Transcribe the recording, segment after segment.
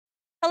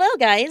Hello,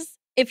 guys!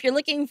 If you're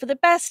looking for the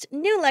best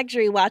new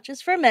luxury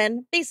watches for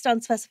men based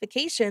on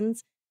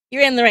specifications,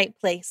 you're in the right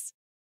place.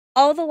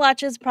 All the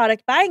watches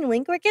product buying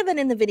link were given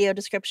in the video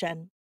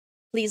description.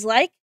 Please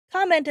like,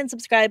 comment, and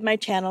subscribe my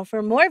channel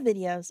for more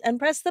videos and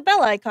press the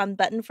bell icon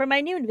button for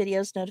my new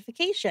videos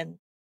notification.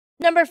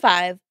 Number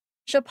 5.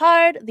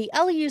 Chopard the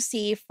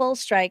L.U.C Full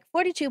Strike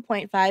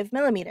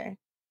 42.5mm.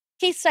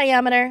 Case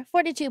diameter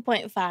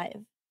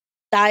 42.5.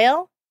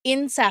 Dial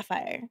in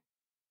sapphire.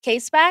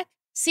 Case back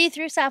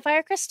see-through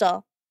sapphire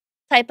crystal.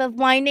 Type of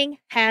winding,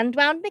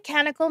 hand-wound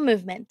mechanical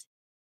movement.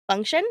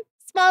 Function,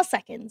 small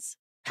seconds.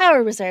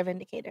 Power reserve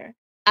indicator,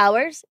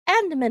 hours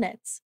and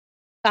minutes.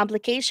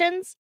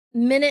 Complications,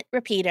 minute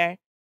repeater.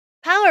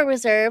 Power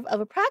reserve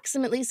of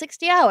approximately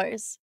 60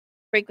 hours.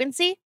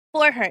 Frequency,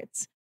 4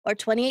 Hz, or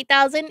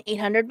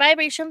 28,800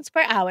 vibrations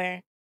per hour.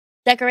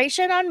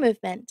 Decoration on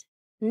movement,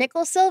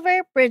 nickel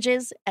silver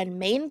bridges and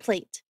main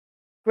plate.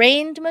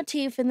 Grained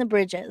motif in the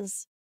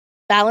bridges.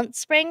 Balance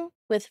spring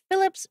with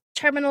Phillips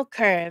terminal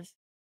curve.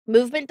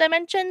 Movement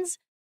dimensions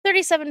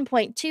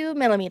 37.2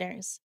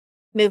 millimeters.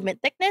 Movement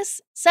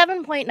thickness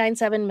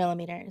 7.97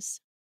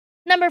 millimeters.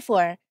 Number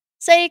 4.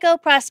 Seiko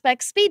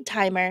Prospex Speed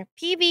Timer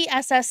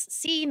PVSS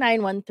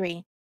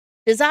C913.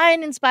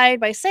 Design inspired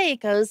by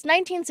Seiko's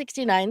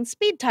 1969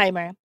 Speed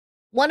Timer,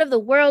 one of the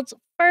world's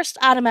first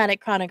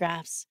automatic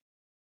chronographs.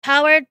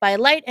 Powered by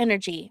light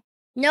energy.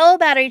 No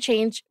battery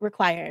change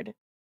required.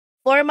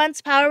 4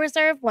 months power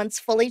reserve once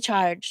fully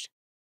charged.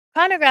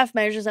 Chronograph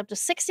measures up to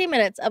 60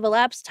 minutes of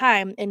elapsed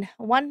time in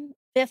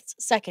 1/5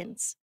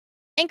 seconds.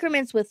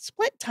 Increments with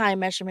split time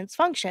measurements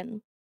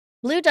function.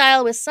 Blue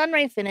dial with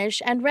sunray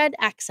finish and red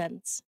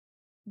accents.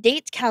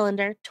 Date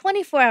calendar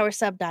 24-hour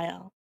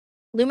subdial.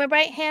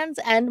 Lumibright hands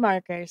and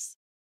markers.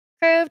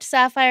 Curved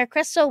sapphire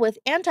crystal with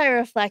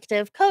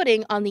anti-reflective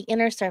coating on the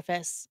inner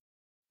surface.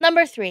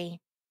 Number 3.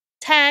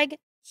 Tag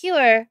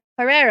Heuer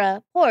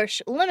Carrera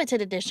Porsche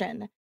Limited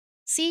Edition.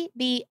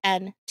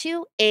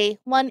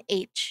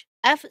 CBN2A1H.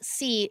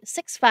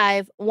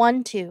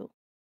 FC6512.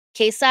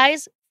 Case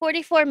size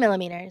 44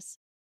 millimeters.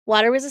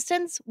 Water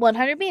resistance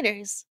 100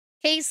 meters.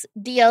 Case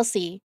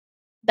DLC.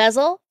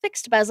 Bezel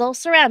fixed bezel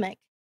ceramic.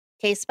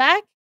 Case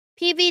back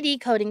PVD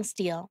coating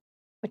steel.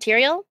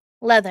 Material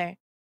leather.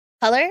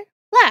 Color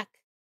black.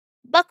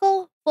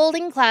 Buckle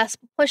folding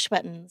clasp push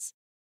buttons.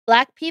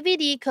 Black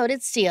PVD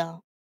coated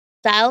steel.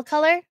 Dial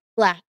color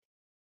black.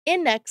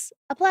 Index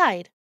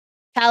applied.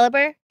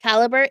 Caliber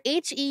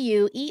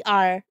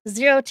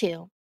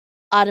HEUER02.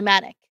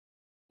 Automatic.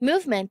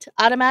 Movement,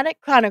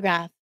 automatic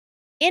chronograph.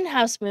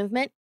 In-house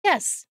movement,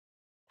 yes.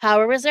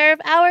 Power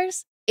reserve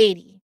hours,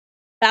 80.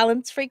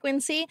 Balance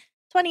frequency,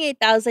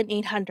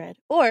 28,800,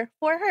 or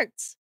 4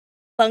 Hz.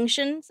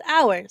 Functions,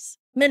 hours,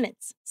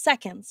 minutes,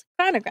 seconds,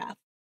 chronograph.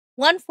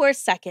 1/4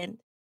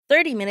 second,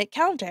 30-minute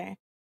counter,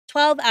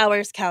 12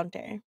 hours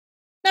counter.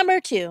 Number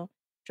 2.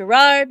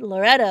 Gerard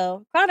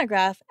Loretto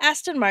Chronograph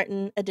Aston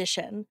Martin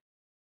Edition.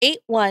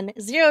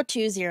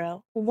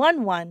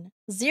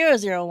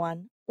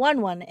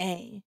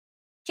 81020110011A.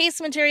 Case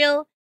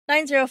material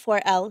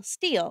 904L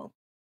steel.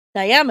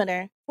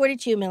 Diameter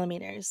 42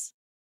 millimeters.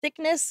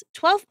 Thickness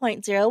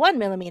 12.01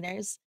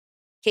 millimeters.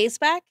 Case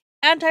back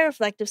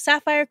anti-reflective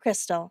sapphire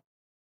crystal.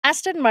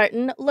 Aston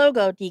Martin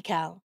logo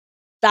decal.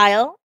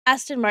 Dial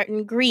Aston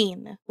Martin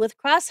green with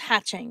cross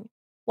hatching.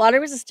 Water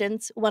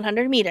resistance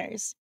 100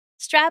 meters.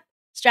 Strap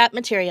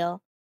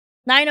material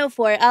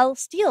 904L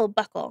steel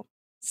buckle.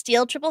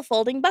 Steel triple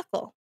folding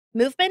buckle.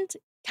 Movement,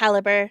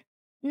 caliber,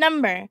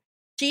 number,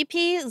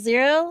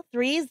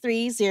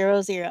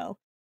 GP03300.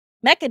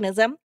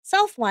 Mechanism,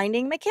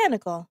 self-winding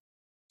mechanical.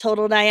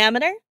 Total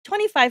diameter,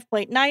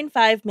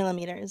 25.95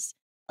 millimeters,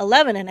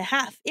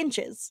 11.5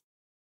 inches.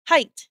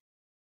 Height,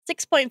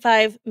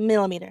 6.5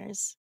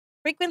 millimeters.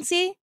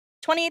 Frequency,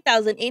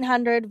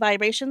 28,800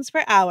 vibrations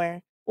per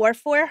hour, or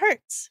 4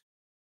 Hz.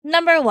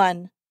 Number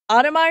 1.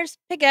 Audemars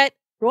Piguet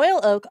Royal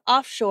Oak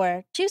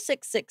Offshore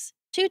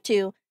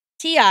 26622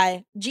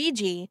 TI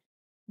GG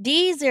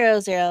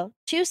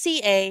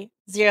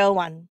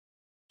D002CA01.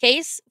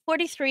 Case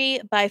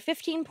 43 by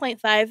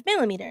 15.5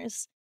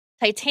 millimeters.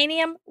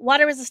 Titanium,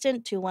 water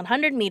resistant to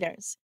 100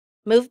 meters.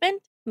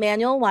 Movement,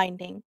 manual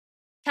winding.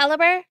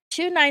 Caliber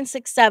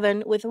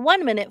 2967 with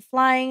 1 minute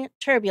flying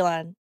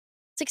turbulon.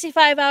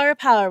 65-hour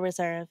power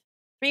reserve.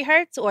 3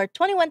 Hz or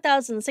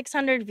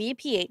 21,600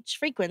 VPH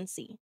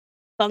frequency.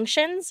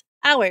 Functions,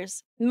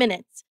 hours,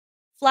 minutes.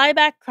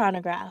 Flyback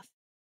chronograph.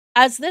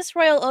 As this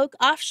Royal Oak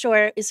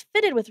Offshore is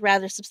fitted with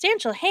rather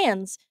substantial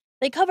hands,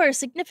 they cover a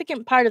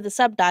significant part of the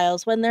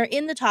subdials when they're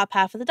in the top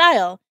half of the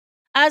dial,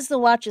 as the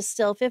watch is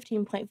still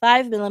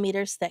 15.5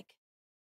 millimeters thick.